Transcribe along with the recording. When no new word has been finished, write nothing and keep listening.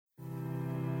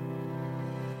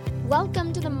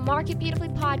Welcome to the Market Beautifully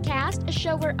podcast, a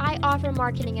show where I offer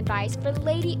marketing advice for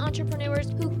lady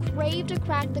entrepreneurs who crave to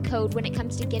crack the code when it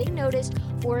comes to getting noticed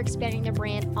or expanding their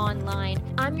brand online.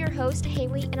 I'm your host,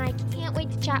 Haley, and I can't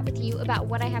wait to chat with you about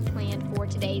what I have planned for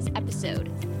today's episode.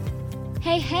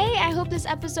 Hey, I hope this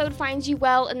episode finds you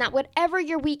well and that whatever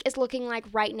your week is looking like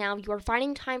right now, you are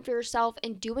finding time for yourself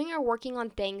and doing or working on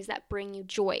things that bring you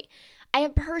joy. I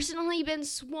have personally been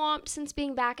swamped since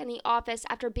being back in the office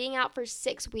after being out for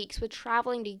 6 weeks with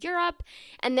traveling to Europe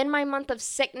and then my month of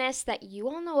sickness that you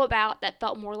all know about that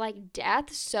felt more like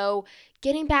death. So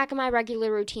getting back in my regular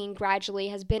routine gradually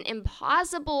has been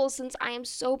impossible since I am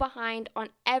so behind on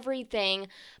everything.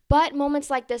 But moments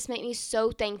like this make me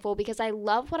so thankful because I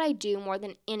love what I do more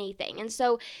than anything. And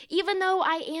so even though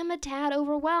I am a tad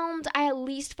overwhelmed, I at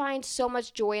least find so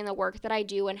much joy in the work that I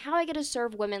do and how I get to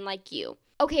serve women like you.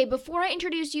 Okay, before I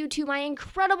introduce you to my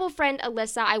incredible friend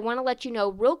Alyssa, I want to let you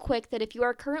know real quick that if you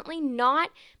are currently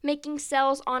not making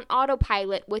sales on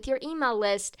Autopilot with your email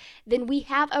list, then we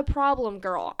have a problem,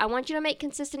 girl. I want you to make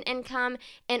consistent income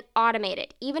and automate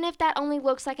it, even if that only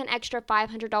looks like an extra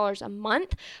 $500 a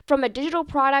month from a digital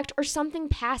product or something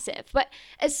passive, but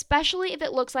especially if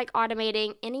it looks like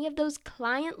automating any of those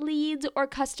client leads or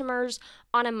customers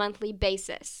on a monthly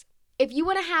basis. If you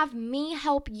want to have me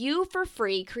help you for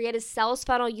free create a sales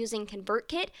funnel using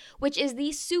ConvertKit, which is the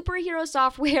superhero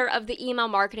software of the email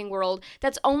marketing world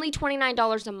that's only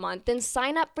 $29 a month, then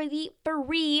sign up for the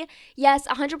free, yes,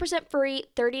 100% free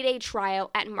 30-day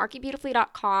trial at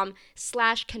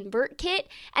marketbeautifully.com/ConvertKit,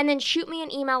 and then shoot me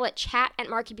an email at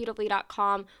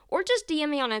chat@marketbeautifully.com or just DM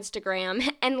me on Instagram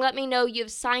and let me know you've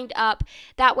signed up.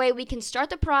 That way we can start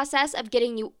the process of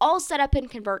getting you all set up in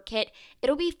ConvertKit.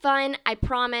 It'll be fun, I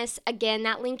promise. Again,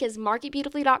 that link is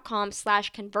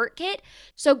marketbeautifully.com/ConvertKit.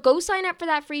 So go sign up for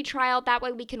that free trial. That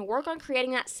way we can work on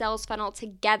creating that sales funnel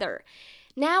together.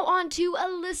 Now on to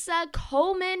Alyssa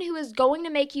Coleman, who is going to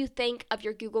make you think of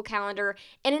your Google Calendar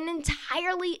in an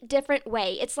entirely different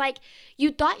way. It's like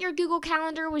you thought your Google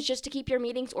Calendar was just to keep your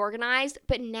meetings organized,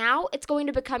 but now it's going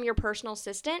to become your personal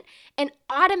assistant and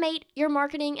automate your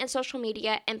marketing and social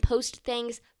media and post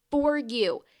things for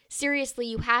you. Seriously,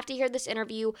 you have to hear this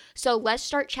interview, so let's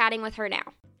start chatting with her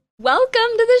now. Welcome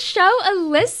to the show,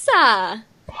 Alyssa.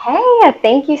 Hey,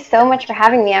 thank you so much for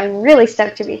having me. I'm really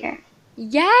stoked to be here.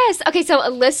 Yes. Okay, so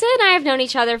Alyssa and I have known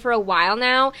each other for a while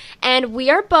now, and we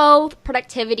are both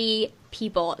productivity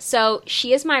people. So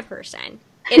she is my person.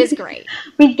 It is great.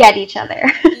 We get each other.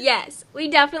 Yes, we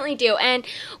definitely do. And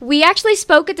we actually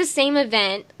spoke at the same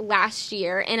event last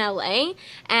year in LA.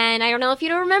 And I don't know if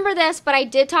you remember this, but I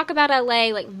did talk about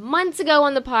LA like months ago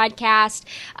on the podcast.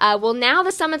 Well, now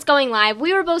the summit's going live.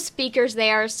 We were both speakers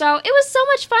there. So it was so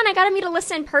much fun. I got to meet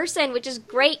Alyssa in person, which is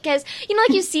great because, you know,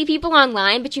 like you see people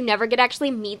online, but you never get to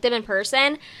actually meet them in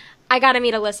person. I got to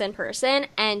meet Alyssa in person,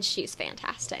 and she's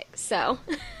fantastic. So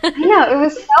I know. It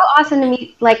was so awesome to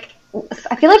meet,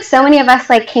 I feel like so many of us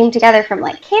came together from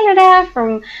Canada,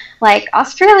 from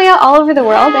Australia, all over the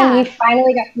world, and we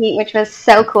finally got to meet, which was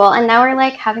so cool. And now we're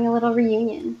having a little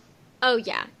reunion. Oh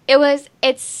yeah,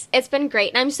 it's been great,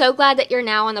 and I'm so glad that you're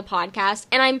now on the podcast.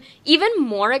 And I'm even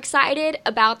more excited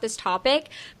about this topic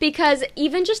because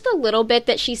even just the little bit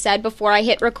that she said before I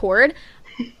hit record,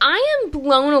 I am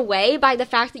blown away by the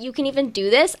fact that you can even do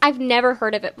this. I've never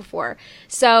heard of it before,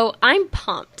 so I'm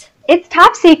pumped. It's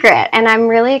top secret, and I'm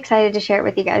really excited to share it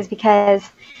with you guys because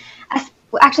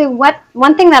actually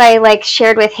one thing that I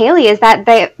shared with Haley is that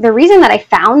the reason that I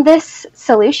found this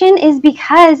solution is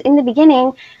because in the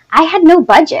beginning I had no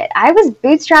budget. I was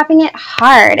bootstrapping it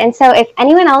hard. And so if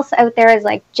anyone else out there is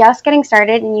just getting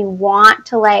started and you want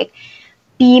to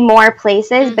be more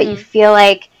places, but you feel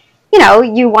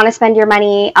you want to spend your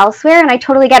money elsewhere. And I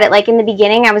totally get it. In the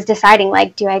beginning, I was deciding,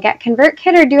 do I get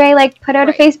ConvertKit or do I, put out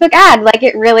a Facebook ad?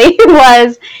 It really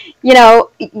was, you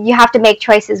have to make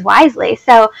choices wisely.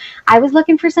 So I was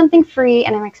looking for something free,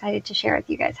 and I'm excited to share with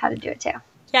you guys how to do it too.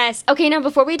 Yes. Okay, now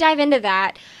before we dive into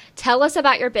that, tell us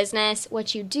about your business,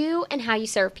 what you do, and how you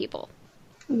serve people.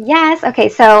 Yes. Okay.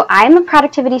 So I'm a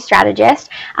productivity strategist.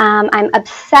 I'm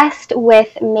obsessed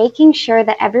with making sure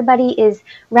that everybody is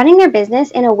running their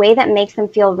business in a way that makes them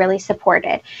feel really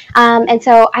supported. And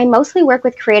so I mostly work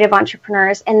with creative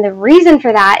entrepreneurs. And the reason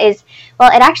for that is,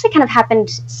 well, it actually kind of happened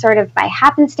sort of by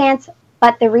happenstance.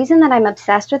 But the reason that I'm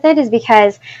obsessed with it is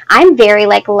because I'm very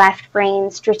left brain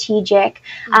strategic.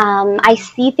 I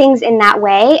see things in that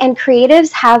way, and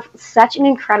creatives have such an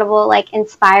incredible,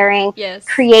 inspiring,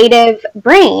 creative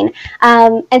brain.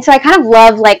 And so I kind of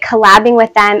love collabing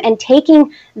with them and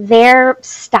taking their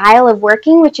style of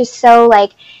working, which is so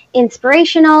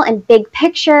inspirational and big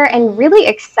picture and really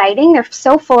exciting. They're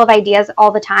so full of ideas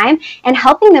all the time, and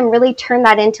helping them really turn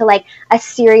that into like a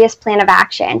serious plan of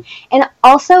action, and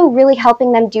also really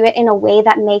helping them do it in a way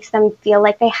that makes them feel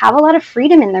like they have a lot of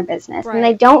freedom in their business, and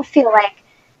they don't feel like,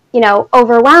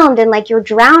 overwhelmed and like you're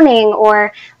drowning,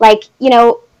 or like,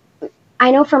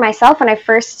 I know for myself, when I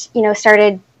first,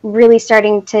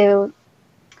 starting to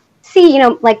see,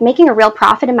 like making a real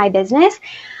profit in my business,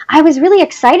 I was really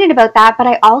excited about that, but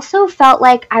I also felt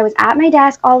like I was at my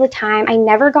desk all the time. I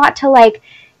never got to like,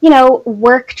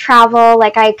 work travel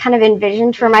like I kind of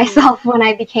envisioned for myself when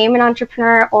I became an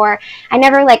entrepreneur, or I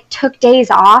never like took days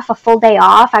off, a full day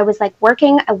off. I was like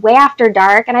working way after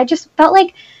dark, and I just felt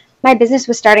like my business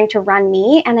was starting to run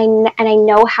me, and I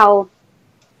know how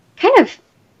kind of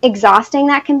exhausting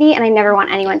that can be, and I never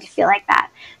want anyone to feel like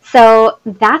that. So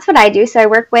that's what I do. So I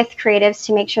work with creatives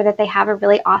to make sure that they have a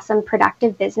really awesome,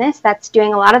 productive business that's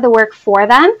doing a lot of the work for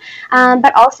them,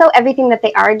 but also everything that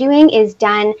they are doing is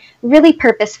done really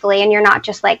purposefully, and you're not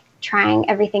just like trying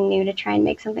everything new to try and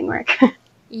make something work.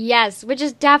 Yes, which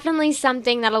is definitely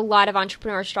something that a lot of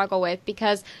entrepreneurs struggle with,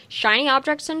 because shiny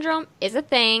object syndrome is a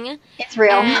thing. It's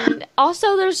real. And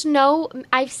also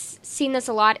I've seen this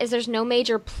a lot, is there's no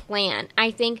major plan.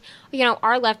 I think,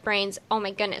 our left brains, oh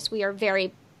my goodness, we are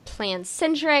very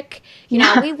plan-centric.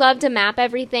 We love to map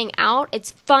everything out.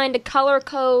 It's fun to color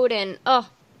code, and oh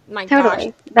my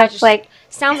gosh, that's like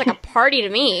sounds like a party to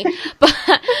me.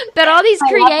 But all these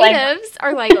creatives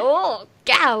are like, oh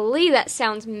golly, that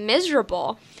sounds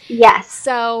miserable. Yes.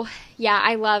 So yeah,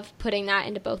 I love putting that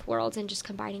into both worlds and just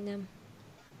combining them.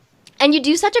 And you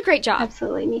do such a great job.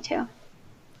 Absolutely, me too.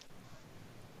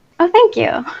 Oh, thank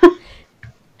you.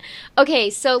 Okay,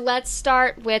 so let's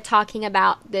start with talking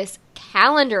about this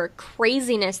calendar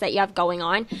craziness that you have going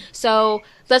on. So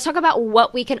let's talk about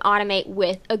what we can automate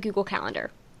with a Google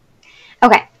Calendar.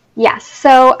 Okay. Yes.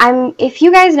 So if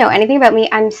you guys know anything about me,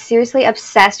 I'm seriously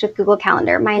obsessed with Google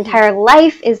Calendar. My entire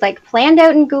life is like planned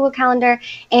out in Google Calendar,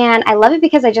 and I love it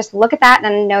because I just look at that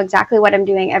and know exactly what I'm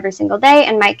doing every single day,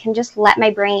 and I can just let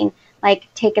my brain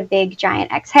like take a big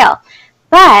giant exhale.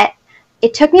 But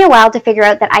it took me a while to figure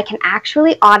out that I can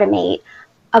actually automate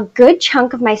a good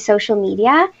chunk of my social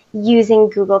media using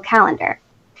Google Calendar,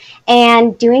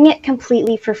 and doing it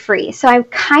completely for free. So I'm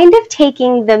kind of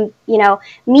taking the,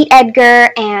 Meet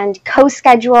Edgar and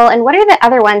CoSchedule, and what are the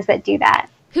other ones that do that?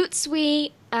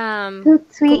 Hootsuite,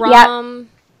 Grum.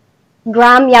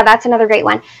 Grum, yeah, that's another great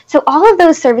one. So all of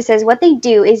those services, what they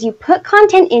do is you put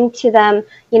content into them,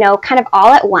 kind of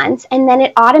all at once, and then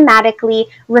it automatically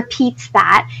repeats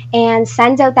that and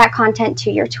sends out that content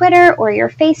to your Twitter or your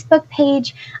Facebook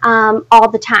page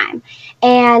all the time.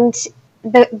 And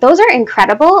those are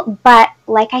incredible, but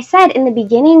like I said, in the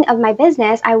beginning of my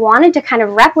business, I wanted to kind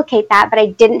of replicate that, but I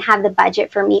didn't have the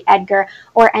budget for Meet Edgar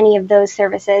or any of those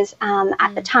services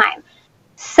at the time.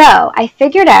 So I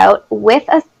figured out with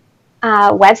a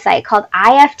website called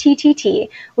IFTTT,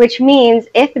 which means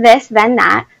if this, then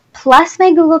that, plus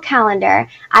my Google Calendar,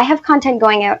 I have content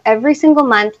going out every single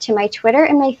month to my Twitter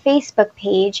and my Facebook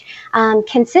page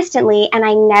consistently, and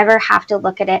I never have to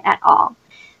look at it at all.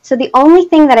 So the only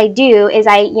thing that I do is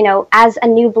as a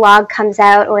new blog comes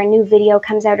out or a new video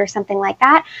comes out or something like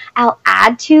that, I'll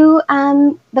add to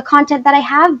the content that I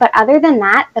have. But other than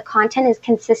that, the content is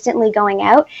consistently going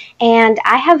out, and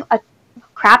I have a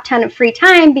crap ton of free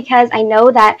time because I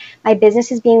know that my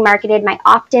business is being marketed, my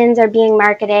opt-ins are being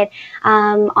marketed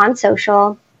on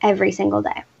social every single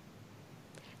day.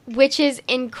 Which is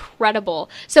incredible.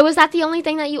 So is that the only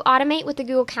thing that you automate with the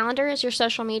Google Calendar, is your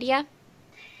social media?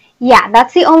 Yeah,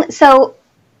 that's the only. So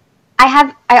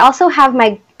I also have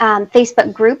my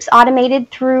Facebook groups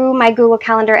automated through my Google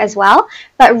Calendar as well,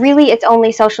 but really it's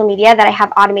only social media that I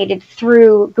have automated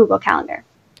through Google Calendar.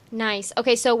 Nice.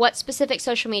 Okay, so what specific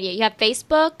social media? You have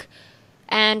Facebook,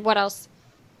 and what else?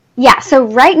 Yeah, so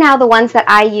right now the ones that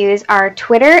I use are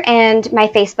Twitter and my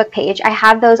Facebook page. I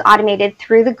have those automated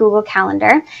through the Google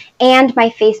Calendar and my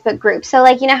Facebook group. So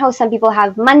like, how some people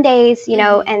have Mondays,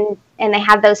 and they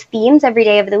have those themes every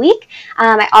day of the week.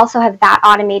 I also have that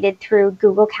automated through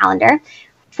Google Calendar.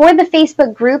 For the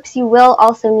Facebook groups, you will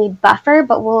also need Buffer,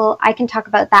 but I can talk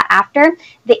about that after.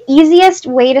 The easiest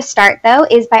way to start, though,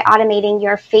 is by automating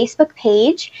your Facebook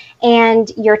page and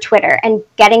your Twitter and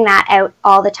getting that out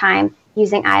all the time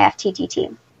using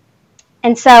IFTTT.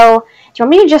 And so, do you want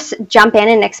me to just jump in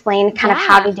and explain kind of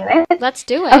how to do it? Let's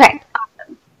do it. Okay,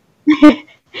 awesome.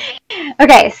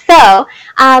 Okay, so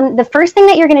the first thing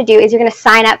that you're going to do is you're going to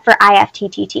sign up for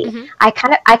IFTTT. I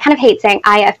kind of hate saying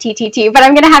IFTTT, but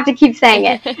I'm going to have to keep saying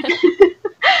it.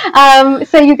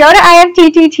 So you go to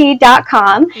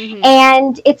ifttt.com,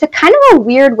 and it's a kind of a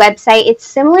weird website. It's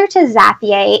similar to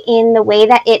Zapier in the way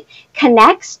that it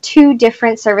connects two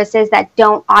different services that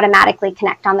don't automatically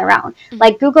connect on their own.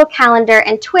 Like Google Calendar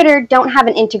and Twitter don't have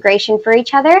an integration for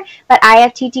each other, but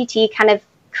ifttt kind of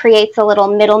creates a little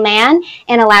middleman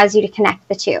and allows you to connect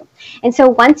the two. And so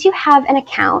once you have an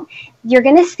account, you're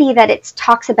going to see that it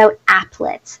talks about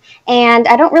applets. And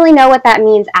I don't really know what that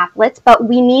means, applets, but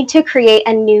we need to create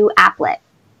a new applet.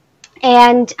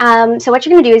 And so what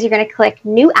you're going to do is you're going to click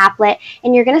New Applet,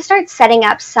 and you're going to start setting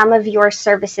up some of your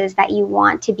services that you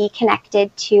want to be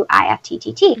connected to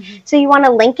ifttt. So you want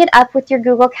to link it up with your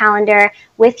Google Calendar,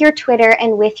 with your Twitter,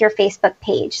 and with your Facebook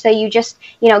page. So you just,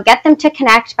 get them to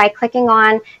connect by clicking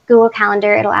on Google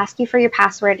Calendar. It'll ask you for your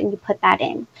password, and you put that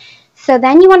in. So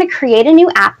then you want to create a new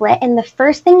applet, and the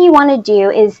first thing you want to do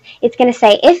is it's going to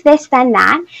say, if this, then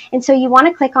that. And so you want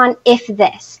to click on if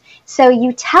this. So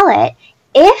you tell it,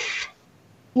 if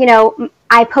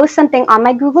I post something on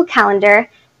my Google Calendar,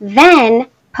 then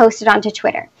post it onto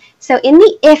Twitter. So in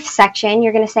the if section,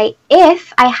 you're going to say,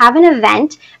 if I have an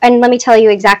event, and let me tell you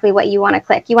exactly what you want to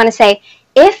click. You want to say,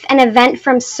 if an event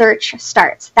from search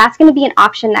starts. That's going to be an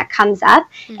option that comes up,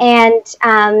 and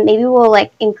maybe we'll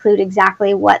include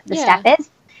exactly what the step is.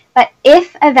 But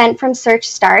if event from search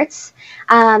starts,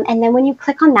 and then when you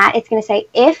click on that, it's going to say,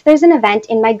 if there's an event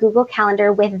in my Google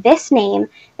Calendar with this name,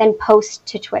 then post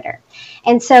to Twitter.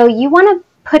 And so you want to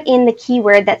put in the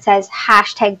keyword that says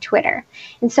hashtag Twitter.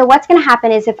 And so what's going to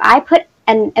happen is if I put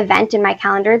an event in my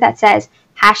calendar that says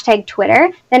hashtag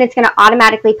Twitter, then it's going to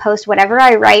automatically post whatever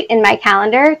I write in my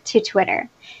calendar to Twitter.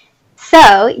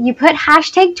 So you put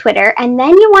hashtag Twitter, and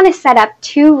then you want to set up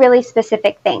two really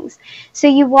specific things. So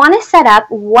you want to set up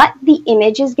what the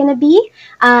image is going to be,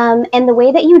 and the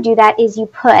way that you do that is you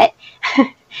put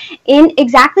in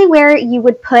exactly where you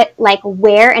would put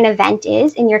where an event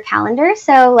is in your calendar.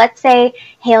 So let's say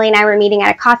Haley and I were meeting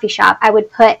at a coffee shop. I would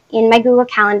put in my Google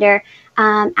Calendar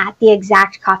at the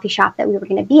exact coffee shop that we were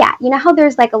going to be at. You know how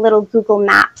there's a little Google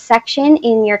Maps section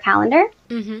in your calendar?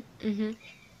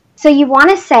 So you want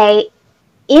to say,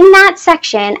 in that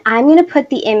section, I'm going to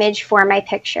put the image for my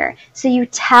picture. So you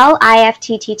tell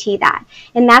ifttt that.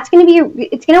 And that's going to be,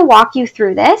 it's going to walk you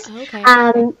through this. Okay.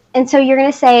 And so you're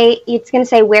going to say, it's going to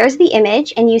say, where's the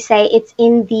image? And you say, it's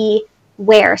in the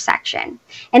where section.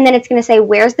 And then it's going to say,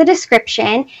 where's the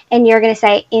description? And you're going to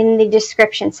say, in the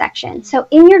description section. So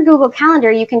in your Google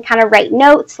Calendar, you can kind of write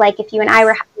notes. Like if you and I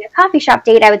were having a coffee shop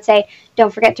date, I would say,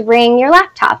 don't forget to bring your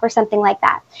laptop or something like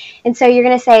that. And so you're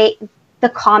going to say, the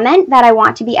comment that I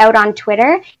want to be out on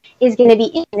Twitter is going to be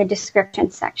in the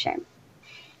description section.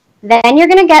 Then you're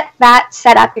going to get that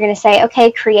set up. You're going to say,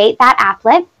 okay, create that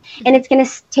applet. And it's going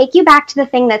to take you back to the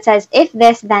thing that says, if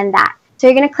this, then that. So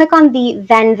you're going to click on the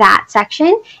then that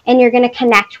section, and you're going to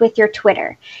connect with your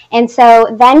Twitter. And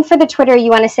so then for the Twitter, you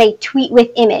want to say tweet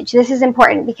with image. This is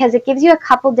important because it gives you a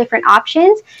couple different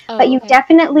options, but you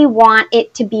definitely want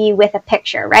it to be with a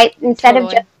picture, right? Instead of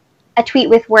just a tweet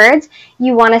with words,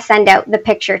 you want to send out the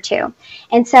picture too.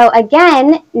 And so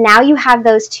again, now you have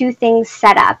those two things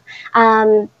set up.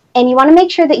 And you want to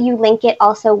make sure that you link it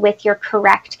also with your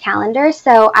correct calendar.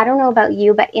 So I don't know about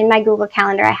you, but in my Google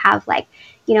Calendar, I have my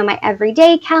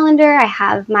everyday calendar. I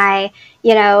have my,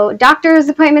 doctor's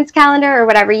appointments calendar or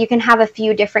whatever. You can have a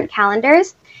few different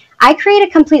calendars. I create a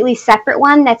completely separate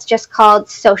one that's just called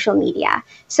social media,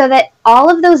 so that all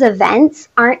of those events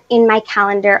aren't in my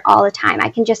calendar all the time. I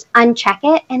can just uncheck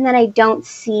it, and then I don't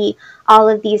see all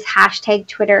of these hashtag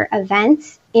Twitter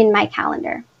events in my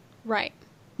calendar. Right.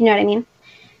 You know what I mean?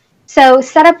 So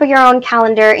set up your own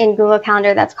calendar in Google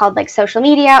Calendar that's called social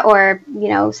media or,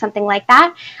 something like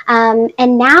that.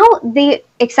 And now the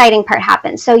exciting part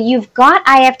happens. So you've got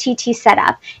IFTT set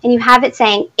up and you have it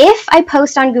saying, if I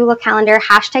post on Google Calendar,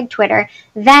 hashtag Twitter,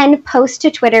 then post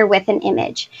to Twitter with an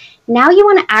image. Now you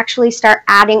want to actually start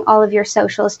adding all of your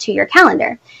socials to your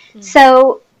calendar.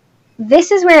 So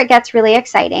this is where it gets really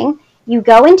exciting. You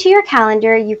go into your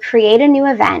calendar, you create a new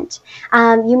event.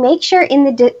 You make sure in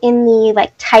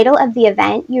the title of the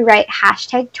event, you write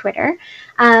hashtag Twitter.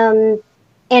 And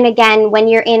again, when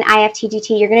you're in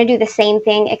IFTTT, you're going to do the same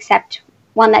thing, except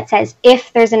one that says,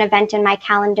 if there's an event in my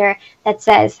calendar that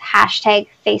says hashtag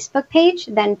Facebook page,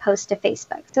 then post to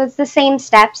Facebook. So it's the same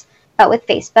steps, but with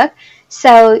Facebook.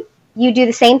 So you do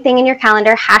the same thing in your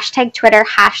calendar, hashtag Twitter,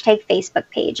 hashtag Facebook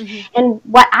page. And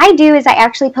what I do is I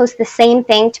actually post the same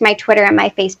thing to my Twitter and my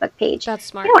Facebook page. That's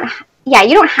smart.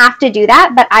 You don't have to do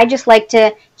that, but I just like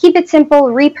to keep it simple,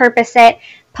 repurpose it,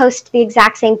 post the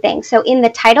exact same thing. So in the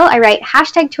title, I write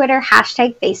hashtag Twitter,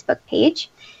 hashtag Facebook page.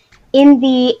 In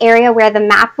the area where the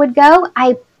map would go,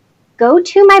 I go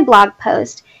to my blog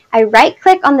post, I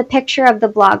right-click on the picture of the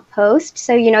blog post,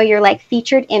 so your like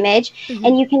featured image,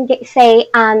 and you can say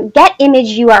get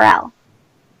image URL.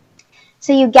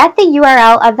 So you get the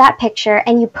URL of that picture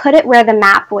and you put it where the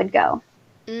map would go.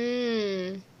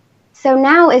 So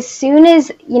now as soon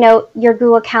as your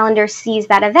Google Calendar sees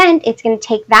that event, it's going to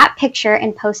take that picture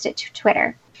and post it to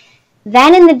Twitter.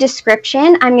 Then in the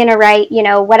description, I'm going to write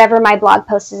whatever my blog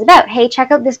post is about. Hey,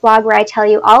 check out this blog where I tell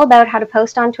you all about how to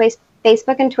post on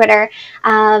Facebook and Twitter,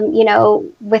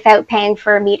 without paying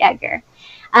for Meet Edgar.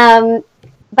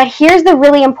 But here's the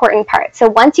really important part. So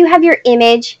once you have your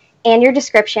image and your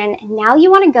description, now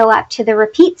you want to go up to the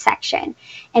repeat section.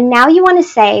 And now you want to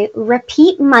say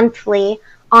repeat monthly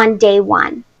on day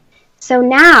 1. So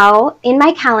now in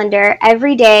my calendar,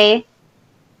 every day,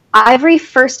 every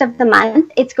first of the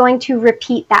month, it's going to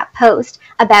repeat that post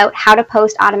about how to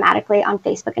post automatically on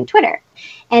Facebook and Twitter.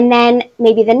 And then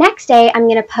maybe the next day, I'm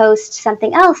going to post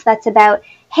something else that's about,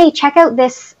 hey, check out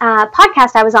this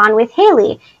podcast I was on with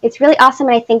Haley. It's really awesome,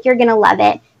 and I think you're going to love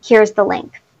it. Here's the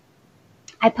link.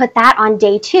 I put that on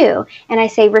day 2, and I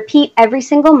say repeat every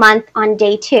single month on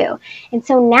day 2. And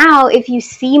so now if you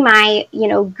see my,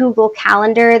 Google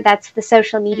Calendar, that's the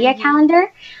social media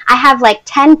calendar, I have like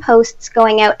 10 posts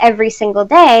going out every single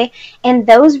day, and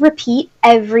those repeat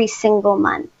every single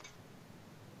month.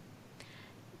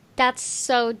 That's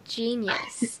so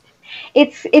genius.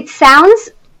 It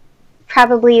sounds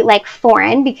probably like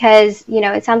foreign because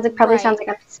it sounds like I'm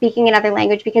speaking another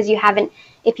language because if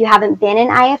you haven't been in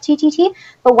IFTTT.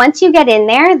 But once you get in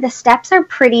there, the steps are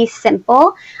pretty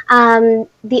simple.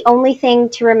 The only thing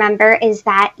to remember is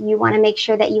that you want to make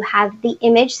sure that you have the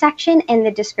image section and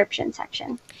the description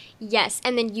section. Yes,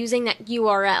 and then using that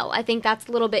URL. I think that's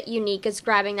a little bit unique, is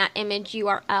grabbing that image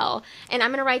URL. And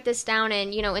I'm going to write this down in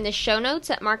the show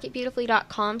notes at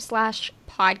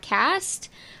marketbeautifully.com/podcast.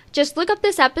 Just look up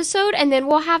this episode, and then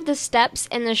we'll have the steps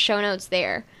in the show notes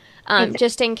there,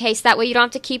 just in case. That way you don't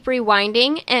have to keep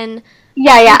rewinding and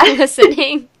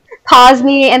listening. Pause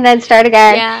me and then start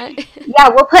again. Yeah,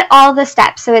 we'll put all the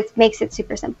steps, so it makes it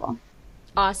super simple.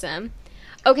 Awesome.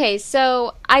 Okay,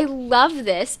 so I love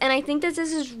this, and I think that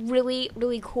this is really,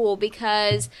 really cool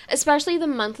because especially the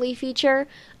monthly feature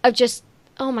of just,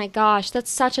 oh my gosh, that's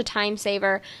such a time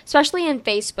saver, especially in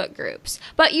Facebook groups.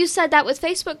 But you said that with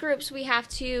Facebook groups, we have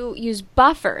to use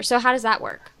Buffer. So how does that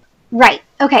work? Right.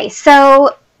 Okay,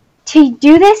 so to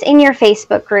do this in your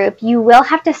Facebook group, you will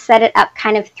have to set it up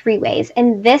kind of 3 ways.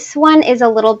 And this one is a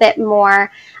little bit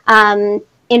more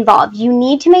involved. You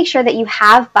need to make sure that you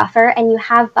have Buffer and you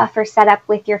have Buffer set up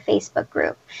with your Facebook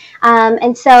group.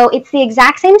 And so it's the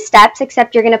exact same steps,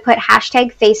 except you're going to put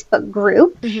hashtag Facebook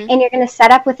group, and you're going to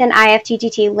set up within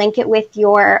IFTTT, link it with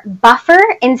your Buffer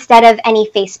instead of any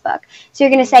Facebook. So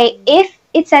you're going to say, if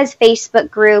it says Facebook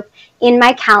group in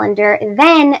my calendar,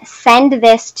 then send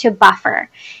this to Buffer.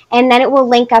 And then it will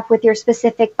link up with your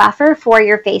specific Buffer for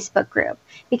your Facebook group.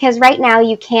 Because right now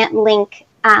you can't link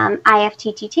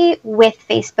IFTTT with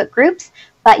Facebook groups,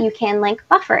 but you can link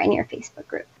Buffer in your Facebook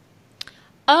group.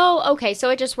 Oh, okay. So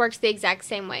it just works the exact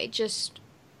same way, just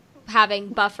having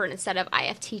Buffer instead of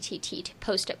IFTTT to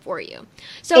post it for you.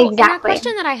 So exactly. And a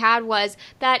question that I had was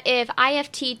that if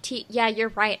IFTT, yeah, you're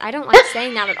right. I don't like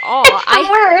saying that at all.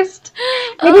 Worst.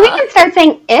 Maybe we can start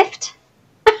saying IFT.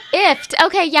 IFT.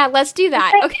 Okay, yeah, let's do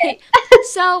that. Okay.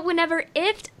 So whenever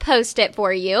IFT posts it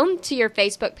for you to your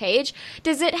Facebook page,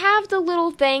 does it have the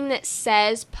little thing that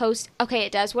says post? Okay,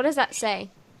 it does. What does that say?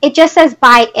 It just says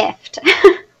by IFT.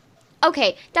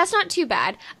 Okay, that's not too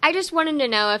bad. I just wanted to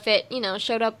know if it,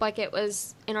 showed up like it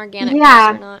was an organic post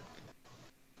or not.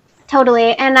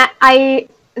 Totally. And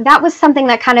that was something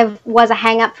that kind of was a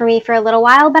hang up for me for a little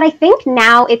while, but I think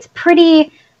now it's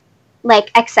pretty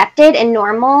accepted and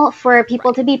normal for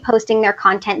people to be posting their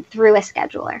content through a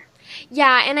scheduler.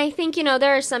 Yeah, and I think,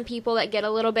 there are some people that get a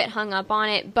little bit hung up on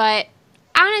it, but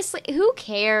honestly, who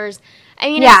cares? I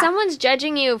mean, if someone's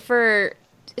judging you for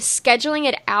scheduling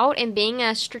it out and being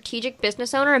a strategic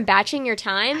business owner and batching your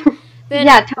time, then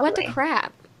totally. What the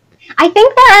crap? I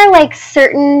think there are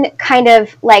certain kind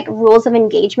of rules of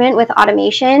engagement with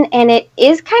automation, and it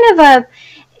is kind of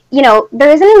there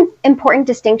is an important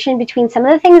distinction between some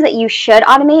of the things that you should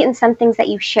automate and some things that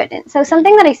you shouldn't. So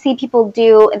something that I see people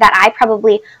do that I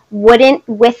probably wouldn't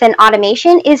with an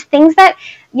automation is things that,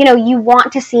 you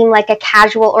want to seem like a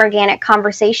casual, organic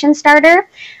conversation starter.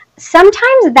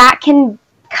 Sometimes that can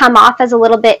come off as a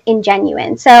little bit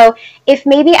ingenuine. So if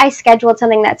maybe I scheduled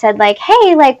something that said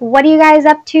hey, what are you guys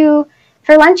up to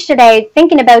for lunch today?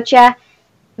 Thinking about you.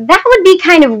 That would be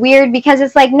kind of weird because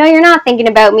it's no, you're not thinking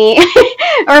about me.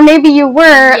 Or maybe you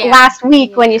were last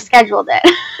week when you scheduled it.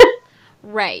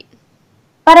 Right.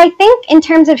 But I think in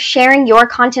terms of sharing your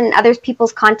content and other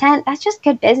people's content, that's just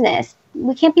good business.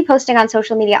 We can't be posting on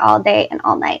social media all day and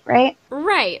all night, right?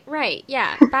 Right.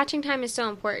 Yeah. Batching time is so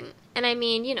important. And I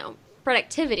mean,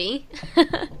 productivity.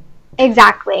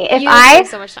 Exactly. If I take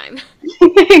so much time.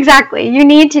 Exactly. You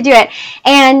need to do it.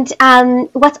 And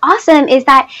what's awesome is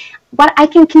that what I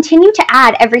can continue to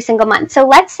add every single month. So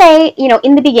let's say,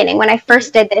 in the beginning, when I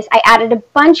first did this, I added a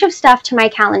bunch of stuff to my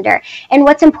calendar. And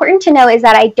what's important to know is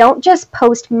that I don't just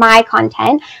post my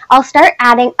content. I'll start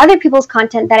adding other people's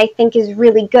content that I think is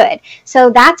really good. So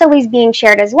that's always being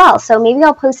shared as well. So maybe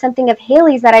I'll post something of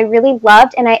Haley's that I really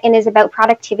loved and is about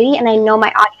productivity and I know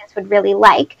my audience would really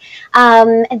like.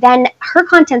 Then her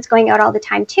content's going out all the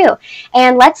time too.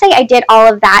 And let's say I did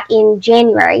all of that in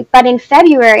January, but in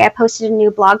February I posted a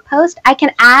new blog post. I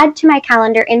can add to my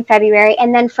calendar in February,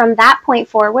 and then from that point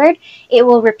forward, it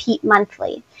will repeat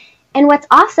monthly. And what's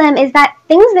awesome is that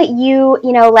things that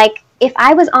like if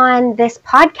I was on this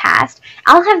podcast,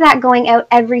 I'll have that going out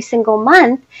every single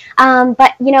month.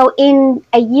 But in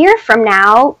a year from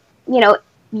now,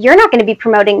 you're not going to be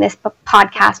promoting this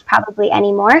podcast probably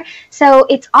anymore. So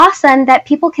it's awesome that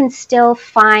people can still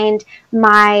find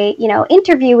my,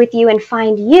 interview with you and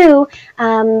find you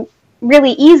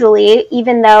really easily,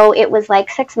 even though it was like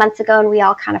 6 months ago and we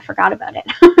all kind of forgot about it.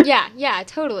 Yeah,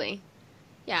 totally.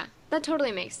 Yeah, that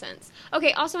totally makes sense.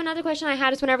 Okay, also another question I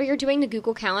had is whenever you're doing the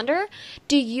Google Calendar,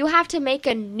 do you have to make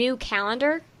a new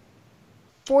calendar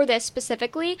for this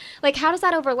specifically? Like, how does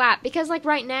that overlap? Because, like,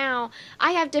 right now,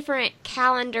 I have different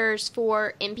calendars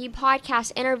for MP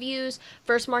podcast interviews,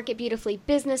 First Market Beautifully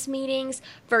business meetings,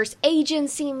 First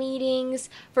agency meetings,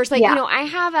 I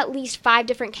have at least 5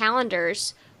 different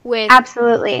calendars with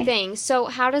absolutely things. So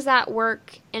how does that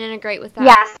work and integrate with that?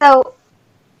 Yeah, so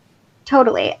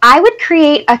totally. I would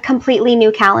create a completely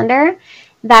new calendar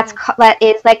that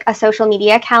is like a social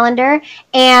media calendar,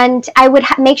 and I would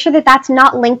make sure that that's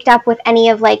not linked up with any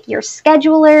of like your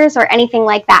schedulers or anything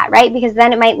like that, right? Because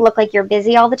then it might look like you're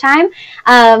busy all the time.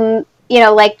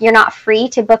 Like you're not free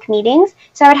to book meetings.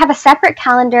 So I would have a separate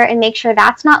calendar and make sure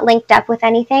that's not linked up with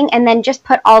anything, and then just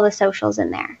put all the socials in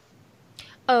there.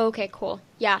 Oh, okay, cool.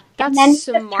 Yeah, that's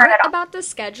smart about the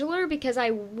scheduler because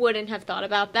I wouldn't have thought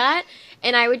about that.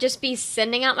 And I would just be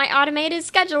sending out my automated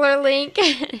scheduler link.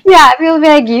 Yeah, people would be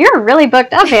like, you're really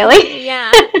booked up, Haley.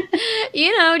 Yeah.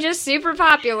 Just super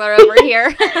popular over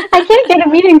here. I can't get a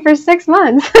meeting for 6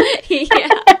 months. Yeah.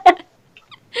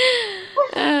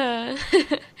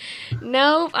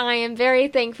 Nope, I am very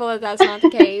thankful that that's not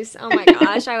the case. Oh my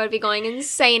gosh, I would be going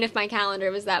insane if my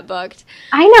calendar was that booked.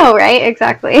 I know, right?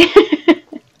 Exactly.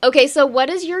 Okay, so what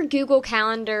does your Google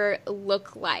Calendar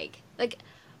look like? Like,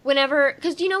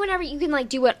 because whenever you can, like,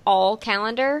 do it all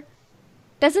calendar,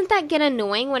 doesn't that get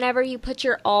annoying whenever you put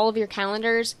all of your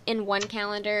calendars in one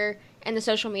calendar and the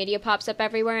social media pops up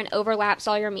everywhere and overlaps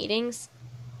all your meetings?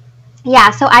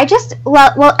 Yeah, so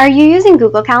well, are you using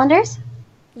Google Calendars?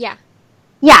 Yeah.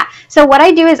 Yeah, so what I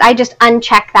do is I just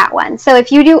uncheck that one. So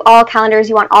if you do all calendars,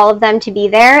 you want all of them to be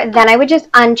there, then I would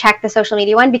just uncheck the social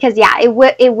media one because, yeah, it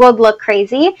would look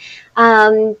crazy.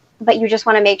 But you just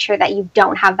want to make sure that you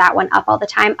don't have that one up all the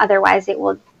time. Otherwise, it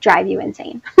will drive you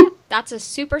insane. That's a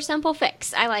super simple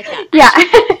fix. I like that. Yeah.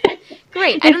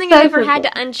 Great. I don't think I've ever had to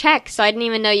uncheck, so I didn't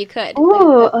even know you could.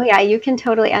 Ooh, oh yeah, you can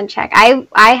totally uncheck.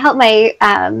 I help my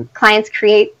clients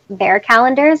create their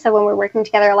calendars. So when we're working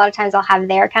together, a lot of times I'll have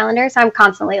their calendar. So I'm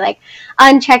constantly like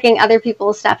unchecking other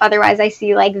people's stuff. Otherwise, I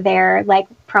see like their like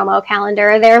promo calendar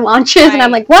or their launches, right. And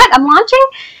I'm like, what? I'm launching?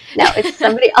 No, it's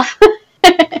somebody else.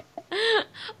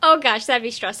 Oh gosh, that'd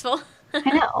be stressful.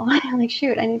 I know. I'm like,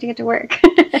 shoot, I need to get to work.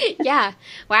 Yeah.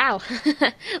 Wow.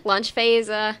 Lunch phase.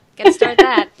 Gotta start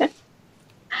that.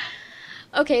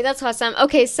 Okay, that's awesome.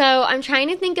 Okay, so I'm trying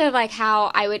to think of like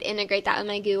how I would integrate that with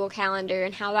my Google Calendar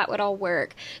and how that would all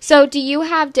work. So do you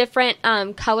have different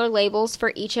color labels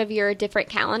for each of your different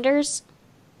calendars?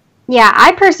 Yeah,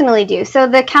 I personally do. So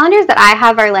the calendars that I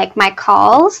have are like my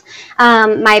calls,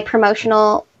 my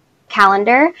promotional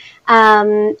calendar,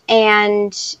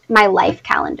 and my life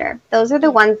calendar. Those are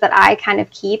the ones that I kind of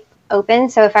keep open.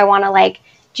 So if I want to like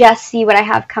just see what I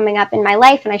have coming up in my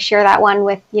life and I share that one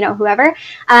with, whoever,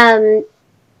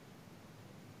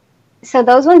 so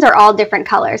those ones are all different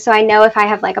colors. So I know if I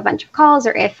have like a bunch of calls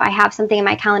or if I have something in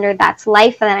my calendar that's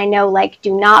life, then I know like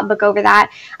do not book over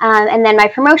that. And then my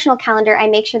promotional calendar, I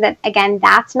make sure that, again,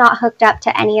 that's not hooked up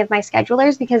to any of my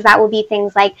schedulers because that will be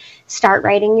things like start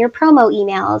writing your promo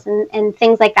emails and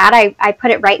things like that. I put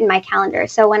it right in my calendar.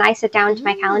 So when I sit down to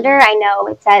my calendar, I know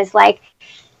it says like,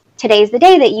 today's the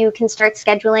day that you can start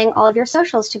scheduling all of your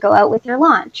socials to go out with your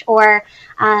launch. Or,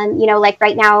 like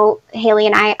right now, Haley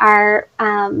and I are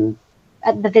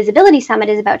the Visibility Summit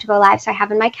is about to go live. So I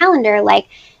have in my calendar, like,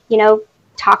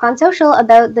 talk on social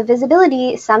about the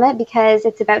Visibility Summit because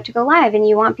it's about to go live and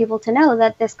you want people to know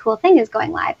that this cool thing is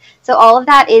going live. So all of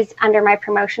that is under my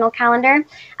promotional calendar,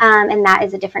 and that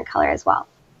is a different color as well.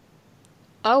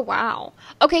 Oh, wow.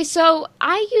 Okay, so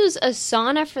I use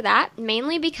Asana for that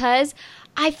mainly because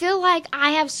I feel like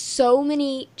I have so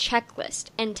many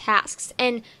checklists and tasks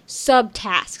and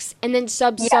subtasks and then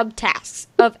subtasks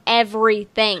of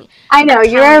everything. I know,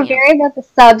 you're very about the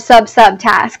sub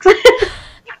tasks.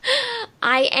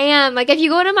 I am. Like, if you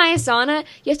go into my Asana,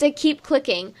 you have to keep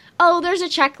clicking. Oh, there's a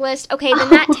checklist. Okay, then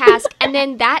that task. And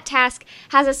then that task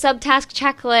has a subtask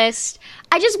checklist.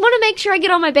 I just want to make sure I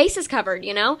get all my bases covered,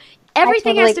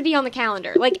 Everything has to be on the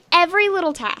calendar. Like, every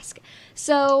little task.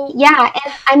 So... Yeah,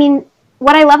 and I mean...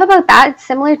 What I love about that,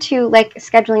 similar to like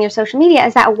scheduling your social media,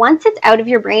 is that once it's out of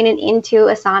your brain and into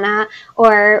Asana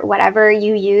or whatever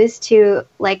you use to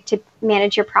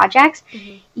manage your projects,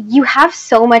 you have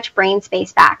so much brain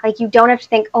space back. Like you don't have to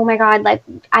think, oh my God, like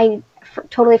I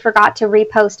totally forgot to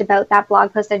repost about that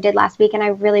blog post I did last week and I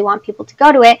really want people to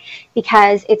go to it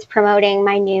because it's promoting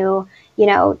my new,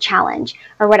 challenge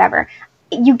or whatever.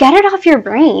 You get it off your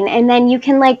brain and then you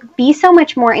can be so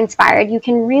much more inspired. You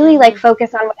can really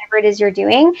focus on whatever it is you're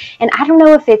doing. And I don't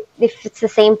know if it's the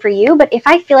same for you, but if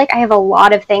I feel like I have a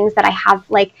lot of things that I have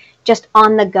just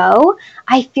on the go,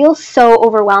 I feel so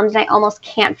overwhelmed and I almost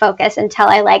can't focus until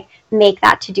I make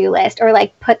that to-do list or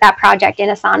put that project in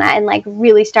Asana and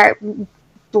really start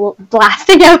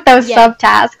blasting out those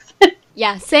subtasks.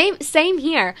 Yeah, same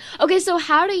here. Okay, so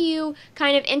how do you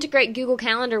kind of integrate Google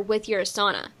Calendar with your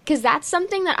Asana? Because that's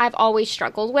something that I've always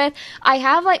struggled with. I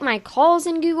have my calls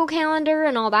in Google Calendar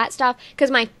and all that stuff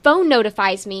because my phone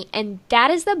notifies me, and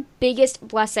that is the biggest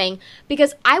blessing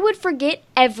because I would forget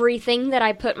everything that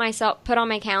I put on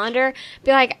my calendar.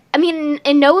 Be like, I mean,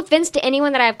 and no offense to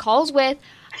anyone that I have calls with,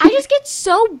 I just get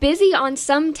so busy on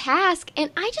some task,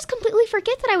 and I just completely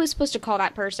forget that I was supposed to call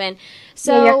that person.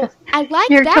 So I like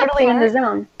you're that totally part. In the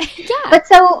zone. Yeah. But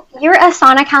so your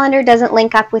Asana calendar doesn't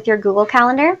link up with your Google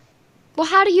Calendar? Well,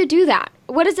 how do you do that?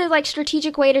 What is the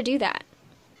strategic way to do that?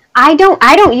 I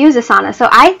don't use Asana, so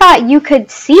I thought you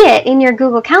could see it in your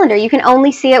Google Calendar. You can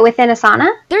only see it within Asana?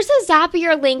 There's a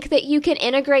Zapier link that you can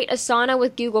integrate Asana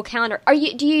with Google Calendar.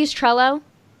 Do you use Trello?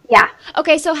 Yeah.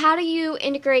 Okay, so how do you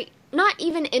not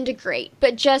even integrate,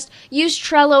 but just use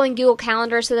Trello and Google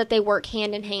Calendar so that they work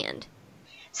hand in hand?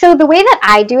 So the way that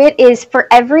I do it is for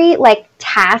every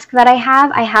task that I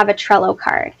have a Trello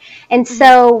card. And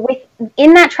so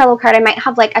in that Trello card, I might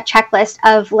have a checklist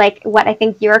of what I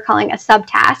think you're calling a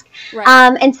subtask.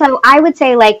 Right. And so I would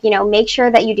say make sure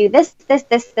that you do this,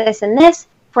 and this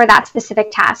for that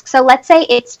specific task. So let's say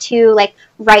it's to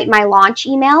write my launch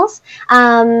emails.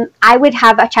 I would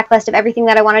have a checklist of everything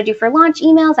that I want to do for launch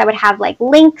emails. I would have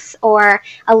links or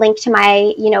a link to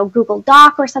my, Google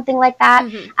Doc or something like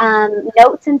that,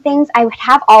 notes and things. I would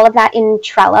have all of that in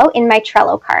Trello, in my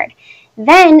Trello card.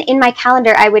 Then in my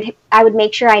calendar, I would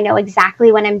make sure I know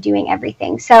exactly when I'm doing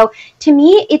everything. So to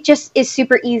me, it just is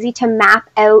super easy to map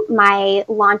out my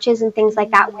launches and things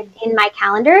like that within my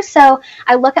calendar. So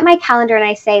I look at my calendar and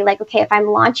I say okay, if I'm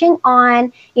launching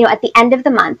on, at the end of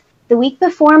the month, the week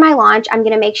before my launch, I'm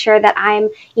going to make sure that I'm,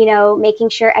 making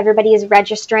sure everybody is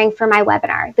registering for my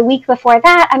webinar. The week before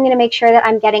that, I'm going to make sure that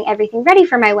I'm getting everything ready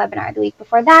for my webinar. The week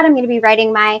before that, I'm going to be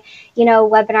writing my,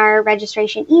 webinar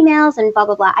registration emails and blah,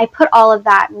 blah, blah. I put all of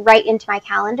that right into my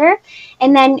calendar.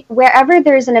 And then wherever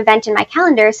there's an event in my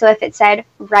calendar, so if it said,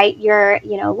 write your,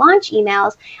 launch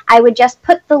emails, I would just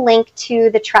put the link to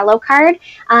the Trello card.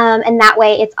 And that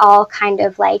way it's all kind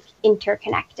of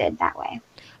interconnected that way.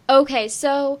 Okay,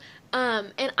 so... so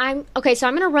I'm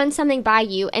going to run something by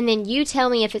you, and then you tell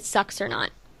me if it sucks or not.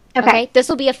 Okay? This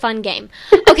will be a fun game.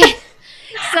 Okay.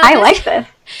 So I like this.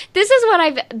 This is what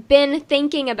I've been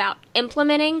thinking about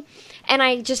implementing, and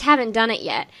I just haven't done it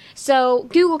yet. So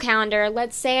Google Calendar,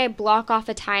 let's say I block off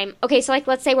a time. Okay, so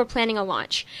let's say we're planning a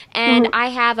launch, and I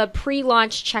have a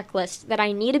pre-launch checklist that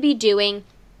I need to be doing.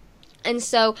 And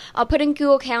so I'll put in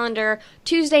Google Calendar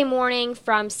Tuesday morning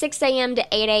from 6 a.m. to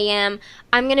 8 a.m.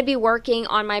 I'm going to be working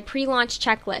on my pre-launch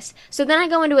checklist. So then I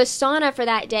go into Asana for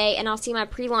that day and I'll see my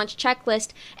pre-launch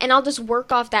checklist and I'll just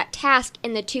work off that task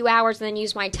in the 2 hours and then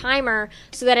use my timer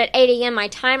so that at 8 a.m. my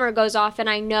timer goes off and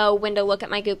I know when to look at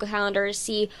my Google Calendar to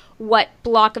see what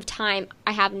block of time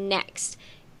I have next.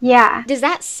 Yeah. Does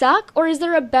that suck or is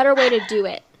there a better way to do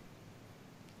it?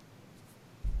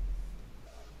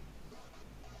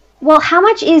 Well, how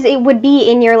much would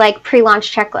be in your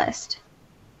pre-launch checklist?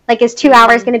 Is 2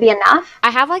 hours going to be enough?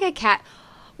 I have a cat.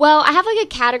 Well, I have like a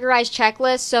categorized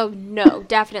checklist, so no,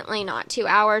 definitely not 2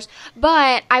 hours.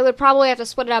 But I would probably have to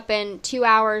split it up in 2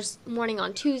 hours morning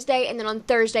on Tuesday, and then on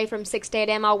Thursday from 6 to 8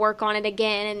 a.m. I'll work on it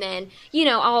again, and then,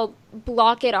 I'll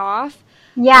block it off.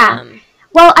 Yeah.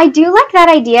 Well, I do like that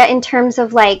idea in terms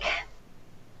of like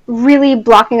really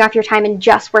blocking off your time and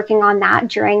just working on that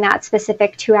during that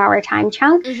specific 2-hour time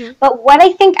chunk. Mm-hmm. But what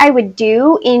I think I would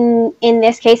do in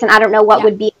this case, and I don't know what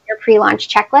would be in your pre-launch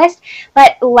checklist,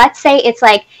 but let's say it's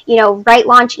like, write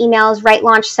launch emails, write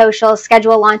launch socials,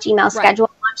 schedule launch emails, schedule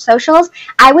launch socials.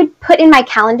 I would put in my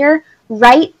calendar,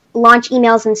 write launch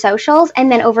emails and socials,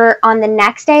 and then over on the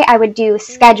next day I would do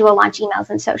schedule launch emails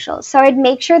and socials. So I'd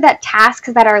make sure that tasks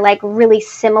that are like really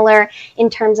similar in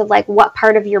terms of like what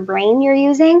part of your brain you're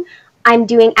using, I'm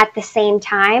doing at the same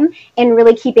time, and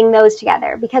really keeping those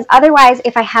together. Because otherwise,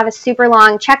 if I have a super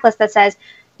long checklist that says,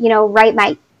 write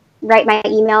my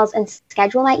emails and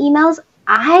schedule my emails,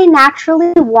 I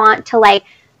naturally want to like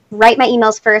write my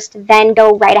emails first, then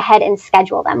go right ahead and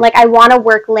schedule them. Like I want to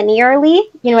work linearly,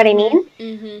 you know what I mean?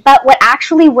 Mm-hmm. But what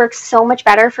actually works so much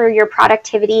better for your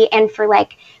productivity and for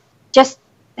like just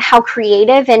how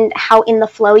creative and how in the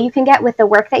flow you can get with the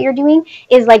work that you're doing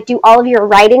is like do all of your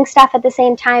writing stuff at the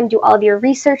same time, do all of your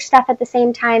research stuff at the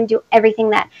same time, do everything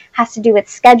that has to do with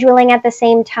scheduling at the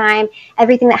same time,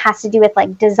 everything that has to do with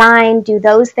like design, do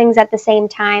those things at the same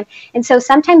time. And so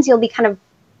sometimes you'll be kind of,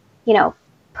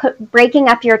 breaking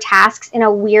up your tasks in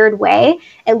a weird way,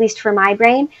 at least for my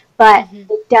brain, but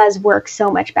it does work so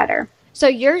much better. So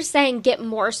you're saying get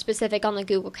more specific on the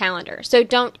Google Calendar. So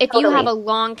if you have a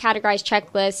long categorized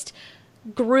checklist,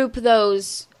 group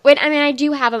those. I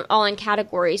do have them all in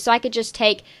categories, so I could just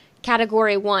take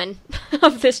category 1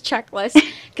 of this checklist,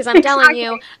 because I'm telling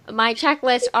you, my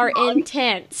checklists are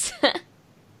intense.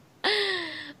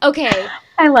 Okay.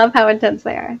 I love how intense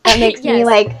they are. That makes me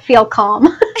like feel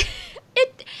calm.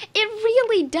 It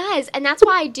really does, and that's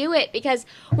why I do it, because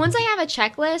once I have a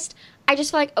checklist, I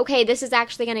just feel like, okay, this is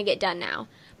actually going to get done now.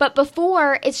 But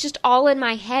before, it's just all in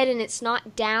my head, and it's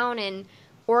not down and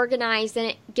organized, and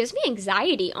it gives me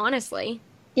anxiety, honestly.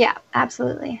 Yeah,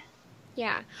 absolutely.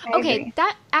 Yeah. I Okay, agree.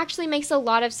 that actually makes a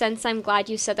lot of sense. I'm glad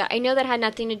you said that. I know that had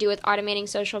nothing to do with automating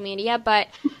social media, but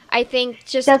I think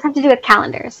just... It does have to do with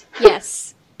calendars.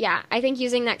 Yes. Yeah, I think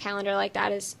using that calendar like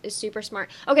that is super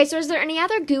smart. Okay, so is there any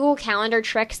other Google Calendar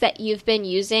tricks that you've been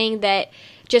using that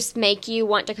just make you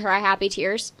want to cry happy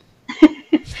tears?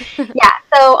 Yeah,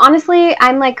 so honestly,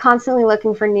 I'm like constantly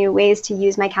looking for new ways to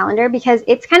use my calendar, because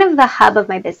it's kind of the hub of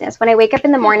my business. When I wake up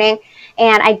in the morning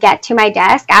and I get to my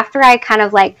desk, after I kind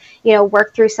of like,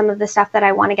 work through some of the stuff that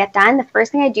I want to get done, the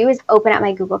first thing I do is open up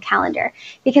my Google Calendar,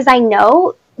 because I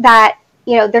know that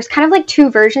there's kind of like two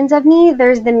versions of me.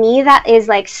 There's the me that is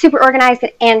like super organized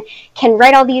and can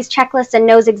write all these checklists and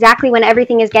knows exactly when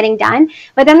everything is getting done.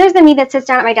 But then there's the me that sits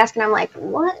down at my desk and I'm like,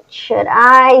 what should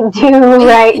I do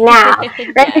right now? Right?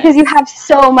 Yes. Because you have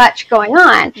so much going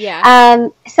on. Yeah.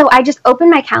 So I just open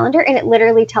my calendar and it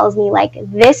literally tells me like,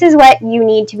 this is what you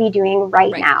need to be doing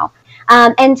right now.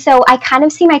 And so I kind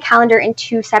of see my calendar in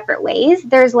two separate ways.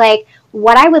 There's like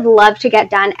what I would love to get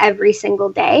done every single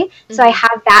day. Mm-hmm. So I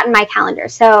have that in my calendar.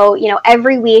 So,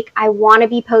 every week I want to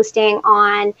be posting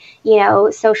on,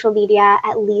 social media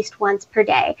at least once per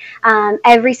day.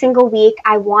 Every single week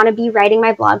I want to be writing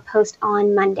my blog post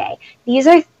on Monday. These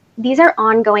are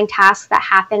ongoing tasks that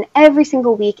happen every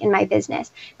single week in my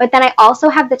business. But then I also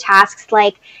have the tasks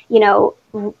like,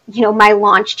 my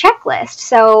launch checklist.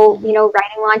 So,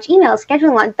 writing launch emails,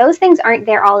 scheduling launch, those things aren't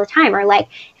there all the time. Or like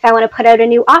if I want to put out a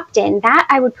new opt-in, that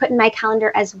I would put in my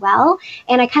calendar as well.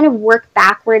 And I kind of work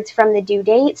backwards from the due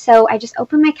date. So I just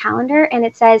open my calendar and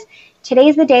it says,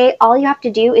 today's the day. All you have to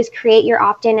do is create your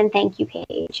opt-in and thank you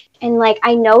page. And like,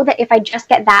 I know that if I just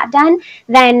get that done,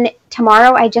 then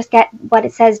tomorrow I just get what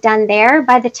it says done there.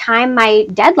 By the time my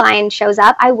deadline shows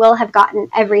up, I will have gotten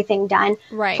everything done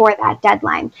for that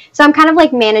deadline. So I'm kind of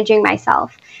like managing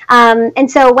myself. And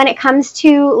so when it comes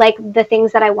to like the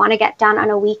things that I want to get done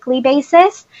on a weekly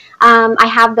basis, I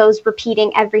have those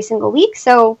repeating every single week.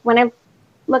 So when I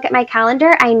look at my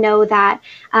calendar, I know that,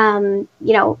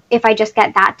 if I just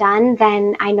get that done,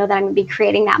 then I know that I'm going to be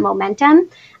creating that momentum.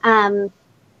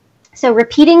 So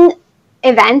repeating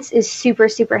events is super,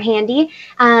 super handy.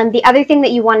 The other thing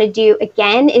that you want to do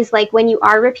again is like when you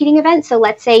are repeating events. So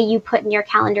let's say you put in your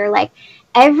calendar, like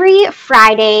every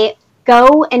Friday,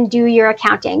 go and do your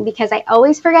accounting, because I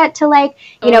always forget to like,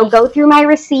 go through my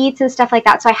receipts and stuff like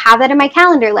that. So I have that in my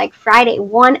calendar, like Friday,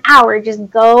 1 hour, just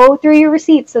go through your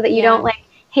receipts so that you don't like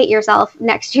hate yourself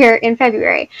next year in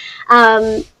February.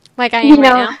 Like I am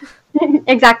right now.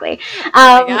 Exactly.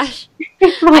 Oh my gosh.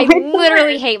 I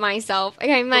literally hate myself.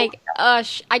 I'm like,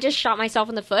 I just shot myself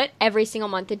in the foot every single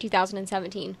month in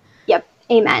 2017. Yep.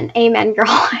 Amen. Amen, girl.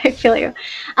 I feel you.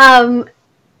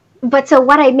 But so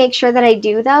what I make sure that I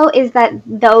do, though, is that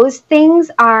those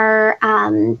things are,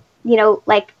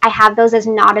 like I have those as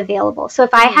not available. So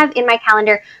if I have in my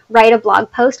calendar, write a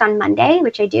blog post on Monday,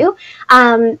 which I do,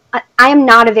 I am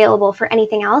not available for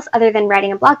anything else other than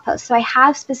writing a blog post. So I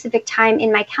have specific time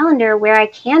in my calendar where I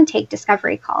can take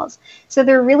discovery calls. So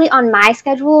they're really on my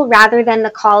schedule rather than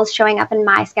the calls showing up in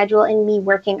my schedule and me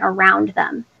working around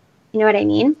them. You know what I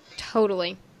mean?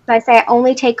 Totally. So I say I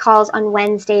only take calls on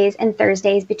Wednesdays and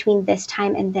Thursdays between this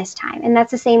time and this time. And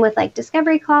that's the same with like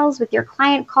discovery calls, with your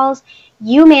client calls.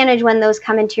 You manage when those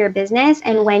come into your business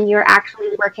and when you're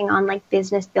actually working on like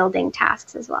business building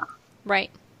tasks as well. Right.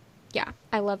 Yeah,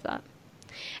 I love that.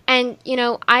 And,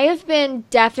 I have been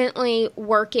definitely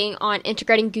working on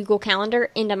integrating Google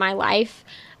Calendar into my life.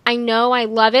 I know I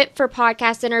love it for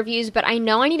podcast interviews, but I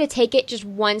know I need to take it just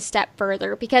one step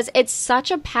further because it's such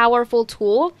a powerful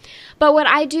tool. But what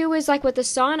I do is like with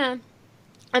Asana,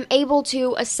 I'm able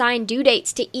to assign due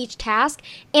dates to each task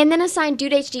and then assign due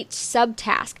dates to each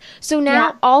subtask. So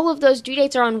now all of those due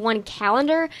dates are on one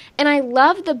calendar, and I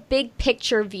love the big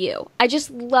picture view. I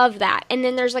just love that. And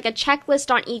then there's like a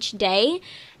checklist on each day,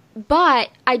 but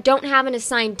I don't have an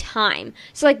assigned time.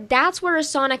 So like that's where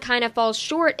Asana kind of falls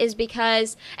short, is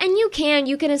because, and you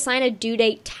can assign a due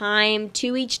date time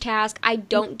to each task. I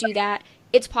don't do that.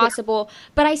 It's possible,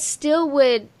 but I still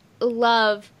would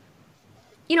love,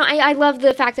 I love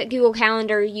the fact that Google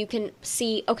Calendar, you can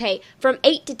see, okay, from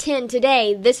 8 to 10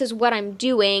 today, this is what I'm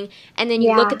doing. And then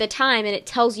you look at the time and it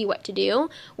tells you what to do.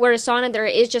 Whereas Asana, there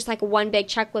is just like one big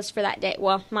checklist for that day.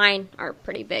 Well, mine are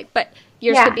pretty big, but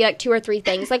yours could be like 2 or 3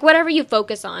 things, like whatever you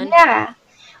focus on. Yeah.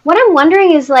 What I'm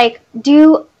wondering is like,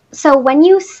 so when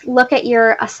you look at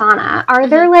your Asana, are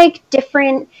there like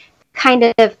different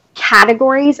kind of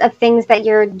categories of things that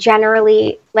you're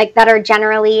generally like that are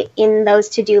generally in those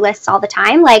to-do lists all the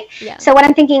time? Like, so what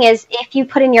I'm thinking is if you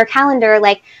put in your calendar,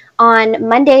 like on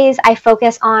Mondays, I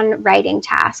focus on writing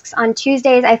tasks. On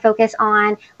Tuesdays, I focus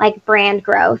on like brand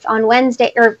growth. On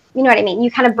Wednesday, or you know what I mean?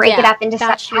 You kind of break it up into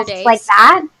tasks like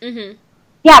that. Mm-hmm.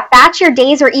 Yeah, batch your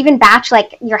days, or even batch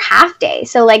like your half day.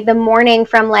 So like the morning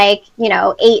from like,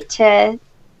 8 to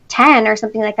 10 or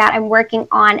something like that, I'm working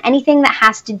on anything that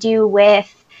has to do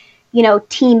with,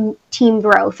 team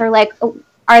growth, or like,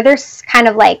 are there kind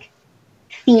of like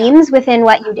themes within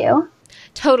what you do?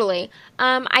 Totally.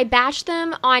 I batch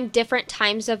them on different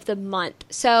times of the month.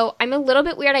 So I'm a little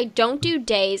bit weird. I don't do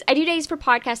days. I do days for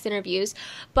podcast interviews,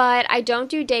 but I don't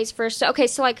do days for, so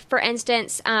like for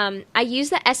instance, I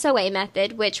use the SOA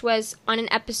method, which was on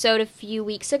an episode a few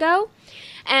weeks ago.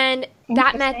 And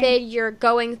that method, you're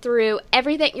going through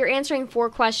everything. You're answering 4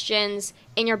 questions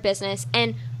in your business,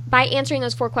 and by answering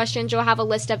those 4 questions, you'll have a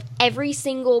list of every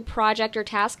single project or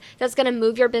task that's going to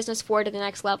move your business forward to the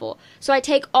next level. So I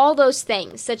take all those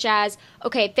things, such as,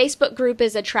 okay, Facebook group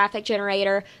is a traffic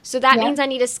generator, so that means I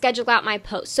need to schedule out my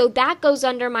posts. So that goes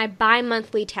under my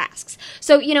bi-monthly tasks.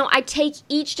 So, I take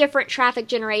each different traffic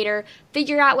generator,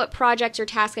 figure out what projects or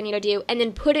tasks I need to do, and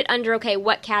then put it under, okay,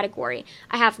 what category?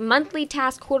 I have monthly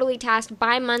task, quarterly task,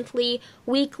 bi-monthly,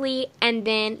 weekly, and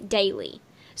then daily.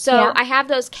 So I have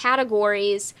those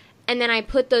categories, and then I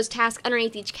put those tasks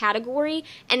underneath each category,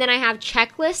 and then I have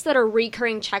checklists that are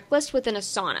recurring checklists within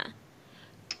Asana.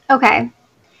 Okay.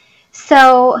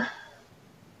 So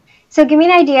give me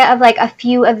an idea of like a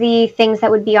few of the things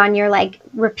that would be on your like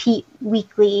repeat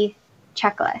weekly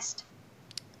checklist.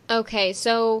 Okay,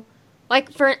 so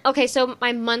so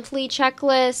my monthly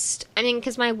checklist,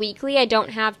 because my weekly I don't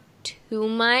have too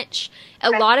much.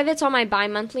 A lot of it's on my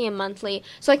bi-monthly and monthly.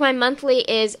 So like my monthly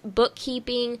is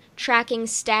bookkeeping, tracking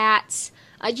stats,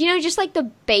 just like the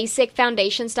basic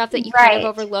foundation stuff that you kind of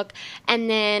overlook. And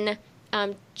then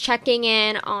checking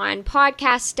in on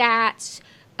podcast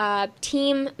stats,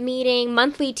 team meeting,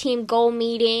 monthly team goal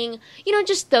meeting,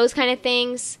 just those kind of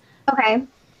things. Okay.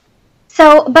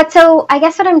 So I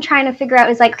guess what I'm trying to figure out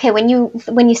is like, okay, when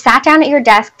you sat down at your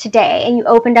desk today and you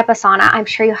opened up Asana, I'm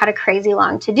sure you had a crazy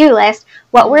long to-do list.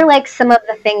 What were like some of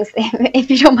the things, if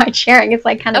you don't mind sharing, it's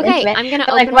like kind of intimate. I'm gonna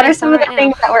open like, what are some of the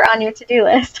things that were on your to-do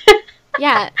list?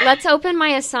 Yeah, let's open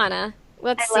my Asana.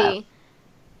 Let's see.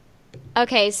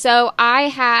 Okay, so I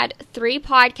had 3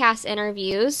 podcast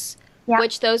interviews.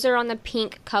 Which those are on the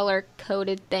pink color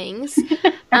coded things.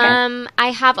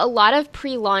 I have a lot of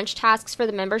pre-launch tasks for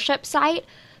the membership site.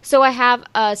 So I have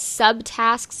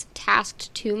sub-tasks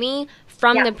tasked to me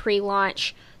from the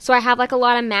pre-launch. So I have like a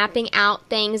lot of mapping out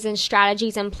things and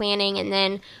strategies and planning, and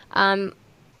then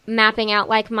mapping out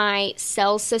like my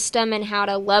sales system and how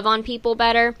to love on people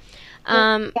better.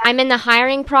 I'm in the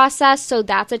hiring process, so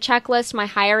that's a checklist, my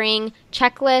hiring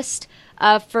checklist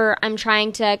I'm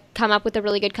trying to come up with a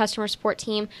really good customer support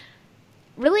team.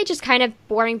 Really just kind of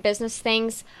boring business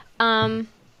things.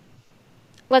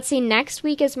 Let's see, next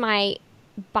week is my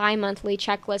bi-monthly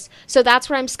checklist. So that's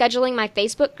where I'm scheduling my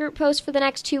Facebook group post for the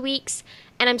next 2 weeks,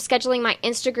 and I'm scheduling my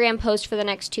Instagram post for the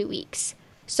next 2 weeks.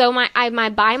 So my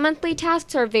bi-monthly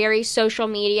tasks are very social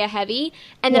media heavy,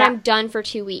 and then I'm done for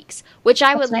 2 weeks, which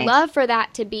I would love for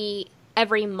that to be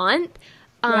every month.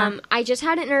 I just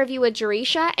had an interview with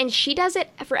Jerisha, and she does it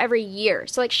for every year.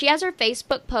 So, like, she has her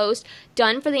Facebook post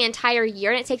done for the entire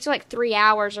year, and it takes her, like, 3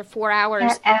 hours or 4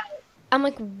 hours. I'm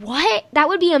like, what? That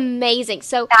would be amazing.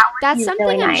 So, that's something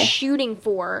really I'm shooting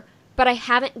for, but I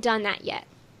haven't done that yet.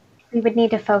 We would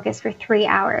need to focus for 3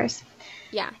 hours.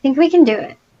 Yeah. I think we can do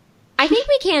it. I think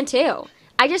we can, too.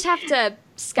 I just have to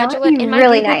schedule it in my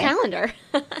Google Calendar.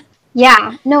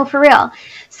 Yeah, no, for real.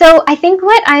 So I think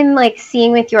what I'm like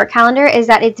seeing with your calendar is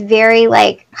that it's very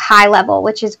like high level,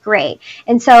 which is great.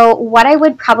 And so what I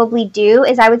would probably do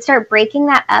is I would start breaking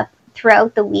that up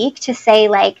throughout the week to say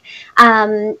like,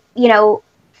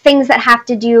 things that have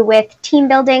to do with team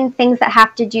building, things that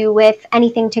have to do with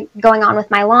anything going on with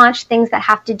my launch, things that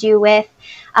have to do with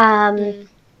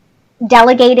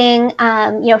delegating.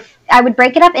 I would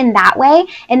break it up in that way,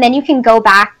 and then you can go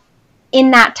back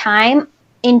in that time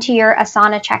into your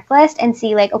Asana checklist and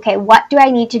see like, okay, what do I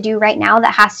need to do right now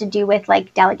that has to do with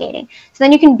like delegating? So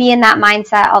then you can be in that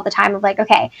mindset all the time of like,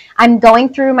 okay, I'm going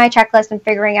through my checklist and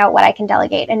figuring out what I can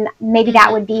delegate. And maybe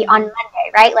that would be on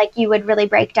Monday, right? Like you would really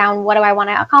break down what do I want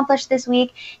to accomplish this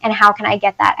week and how can I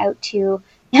get that out to,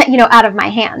 out of my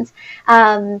hands.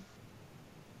 That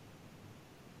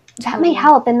may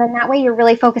help. And then that way you're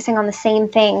really focusing on the same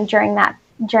thing during that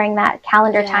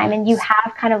calendar time. And you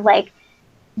have kind of like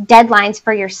deadlines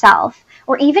for yourself,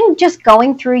 or even just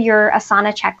going through your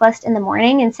Asana checklist in the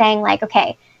morning and saying like,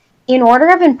 okay, in order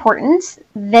of importance,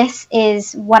 this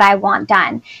is what I want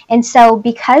done. And so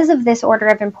because of this order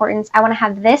of importance, I want to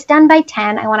have this done by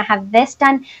 10. I want to have this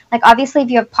done. Like obviously if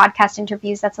you have podcast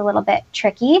interviews, that's a little bit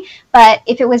tricky. But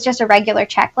if it was just a regular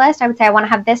checklist, I would say I want to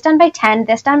have this done by 10,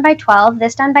 this done by 12,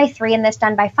 this done by 3, and this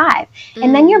done by 5.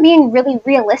 And then you're being really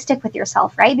realistic with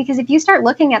yourself, right? Because if you start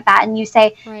looking at that and you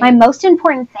say, my most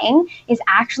important thing is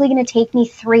actually going to take me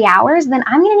 3 hours, then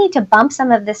I'm going to need to bump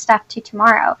some of this stuff to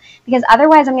tomorrow. Because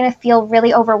otherwise I'm going to feel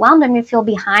really overwhelmed. I'm going to feel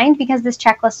behind because this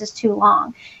checklist is too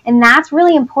long. And that's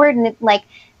really important, like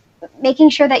making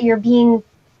sure that you're being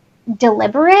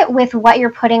deliberate with what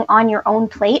you're putting on your own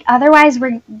plate. Otherwise,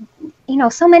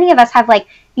 so many of us have like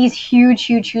these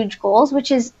huge goals,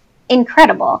 which is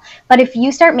incredible. But if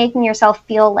you start making yourself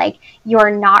feel like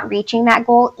you're not reaching that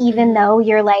goal, even though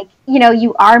you're like,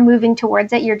 you are moving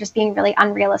towards it, you're just being really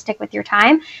unrealistic with your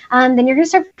time, then you're going to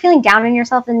start feeling down on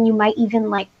yourself, and you might even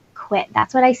like quit.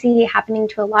 That's what I see happening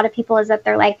to a lot of people, is that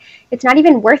they're like, it's not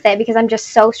even worth it because I'm just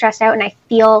so stressed out and I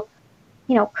feel,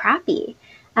 crappy.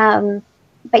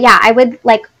 But yeah, I would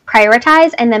like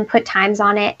prioritize and then put times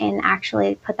on it and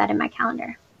actually put that in my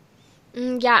calendar.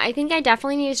 Yeah, I think I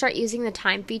definitely need to start using the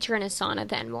time feature in Asana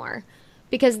then more,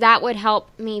 because that would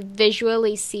help me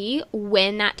visually see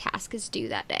when that task is due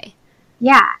that day.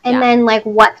 Yeah, and then like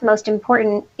what's most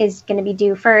important is going to be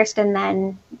due first, and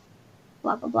then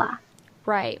blah, blah, blah.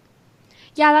 Right.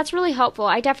 Yeah, that's really helpful.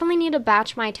 I definitely need to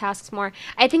batch my tasks more.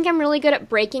 I think I'm really good at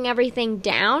breaking everything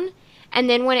down, and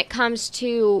then when it comes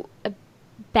to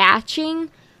batching,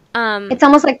 it's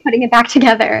almost like putting it back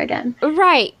together again.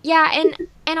 Right. Yeah,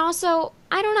 and also,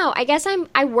 I don't know, I guess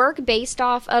I work based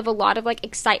off of a lot of like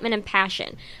excitement and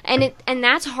passion, and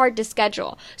that's hard to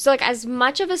schedule. So like as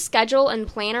much of a schedule and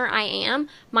planner I am,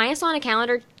 my Asana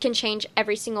calendar can change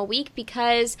every single week,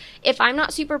 because if I'm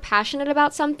not super passionate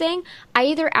about something, I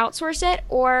either outsource it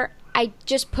or I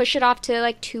just push it off to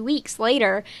like 2 weeks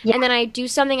later, and then I do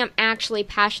something I'm actually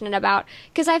passionate about,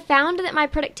 because I found that my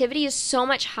productivity is so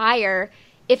much higher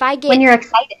if I get when you're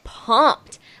excited,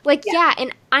 pumped. Like,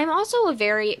 and I'm also a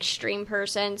very extreme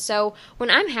person, so when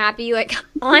I'm happy, like,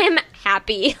 I'm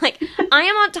happy. Like, I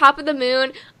am on top of the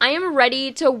moon. I am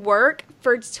ready to work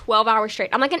for 12 hours straight.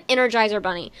 I'm like an Energizer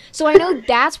bunny. So I know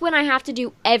that's when I have to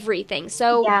do everything.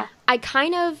 So I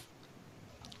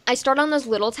start on those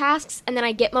little tasks, and then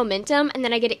I get momentum, and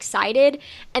then I get excited,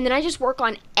 and then I just work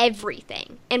on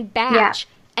everything and batch,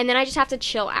 and then I just have to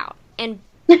chill out and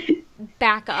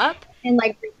back up. And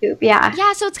like recoup, yeah,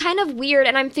 so it's kind of weird,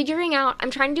 and I'm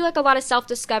trying to do like a lot of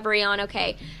self-discovery on,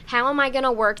 okay, how am I going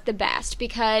to work the best?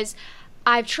 Because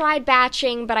I've tried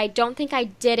batching, but I don't think I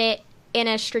did it in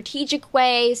a strategic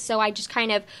way, so I just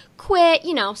kind of quit,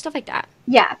 stuff like that.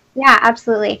 Yeah,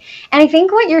 absolutely. And I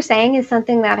think what you're saying is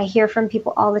something that I hear from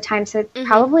people all the time, so it's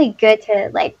probably good to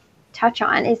like touch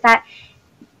on, is that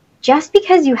just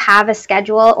because you have a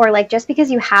schedule or like just because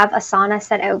you have a sauna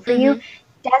set out for you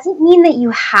doesn't mean that you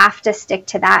have to stick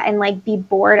to that and like be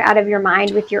bored out of your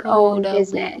mind with your own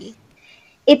business.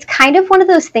 It's kind of one of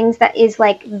those things that is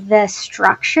like the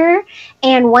structure.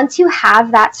 And once you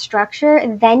have that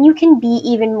structure, then you can be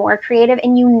even more creative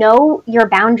and you know your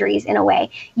boundaries in a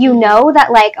way. You know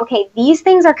that like, okay, these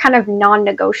things are kind of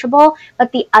non-negotiable,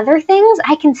 but the other things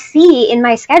I can see in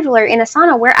my scheduler in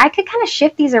Asana where I could kind of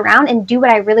shift these around and do what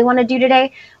I really want to do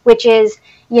today, which is,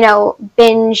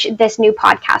 binge this new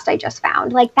podcast I just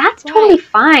found. Like, that's totally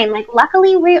fine. Like,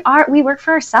 luckily we work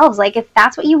for ourselves. Like, if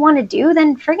that's what you want to do,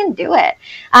 then friggin' do it.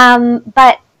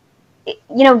 But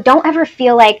don't ever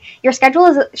feel like your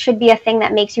schedule should be a thing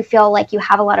that makes you feel like you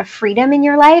have a lot of freedom in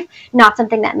your life, not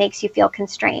something that makes you feel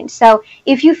constrained. So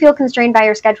if you feel constrained by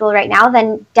your schedule right now,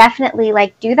 then definitely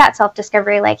like do that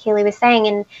self-discovery like Haley was saying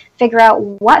and figure out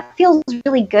what feels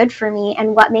really good for me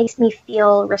and what makes me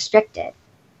feel restricted.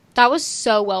 That was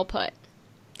so well put.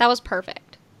 That was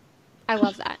perfect. I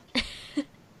love that.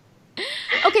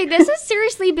 Okay, this has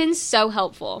seriously been so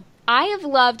helpful. I have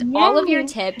loved all of your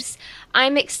tips.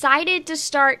 I'm excited to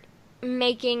start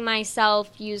making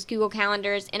myself use Google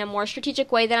Calendars in a more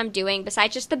strategic way than I'm doing,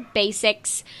 besides just the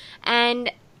basics. And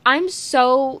I'm just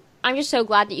so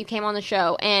glad that you came on the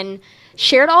show and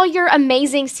shared all your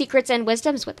amazing secrets and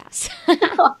wisdoms with us.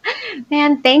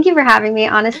 Man, thank you for having me.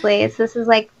 Honestly, this is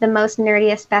like the most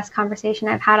nerdiest, best conversation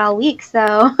I've had all week.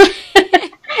 So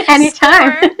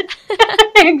anytime.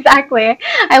 Exactly.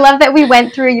 I love that we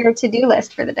went through your to-do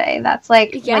list for the day. That's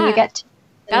like when you get to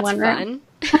that's one fun.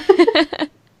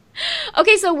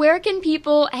 Okay, so where can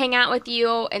people hang out with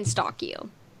you and stalk you?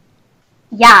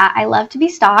 Yeah, I love to be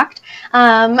stalked.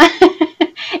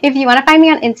 If you want to find me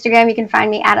on Instagram, you can find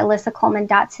me at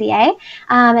alyssacoleman.ca.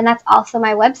 And that's also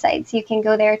my website. So you can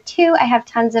go there too. I have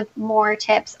tons of more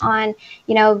tips on,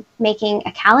 making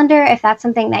a calendar. If that's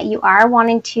something that you are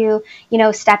wanting to,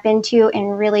 step into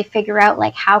and really figure out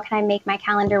like, how can I make my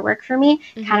calendar work for me?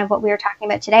 Kind of what we were talking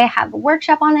about today. I have a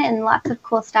workshop on it and lots of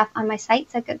cool stuff on my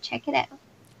site. So go check it out.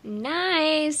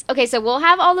 Nice. Okay, so we'll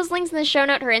have all those links in the show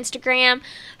note, her Instagram,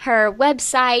 her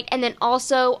website, and then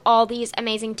also all these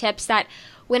amazing tips that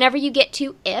whenever you get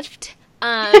to IFT,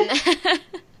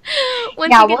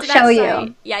 we'll show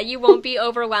you. Yeah, you won't be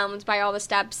overwhelmed by all the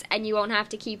steps, and you won't have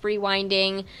to keep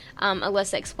rewinding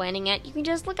Alyssa explaining it. You can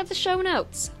just look at the show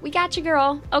notes. We got you,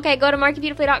 girl. Okay, go to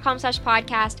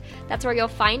marketbeautifully.com/podcast. That's where you'll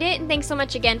find it, and thanks so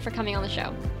much again for coming on the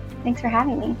show. Thanks for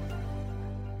having me.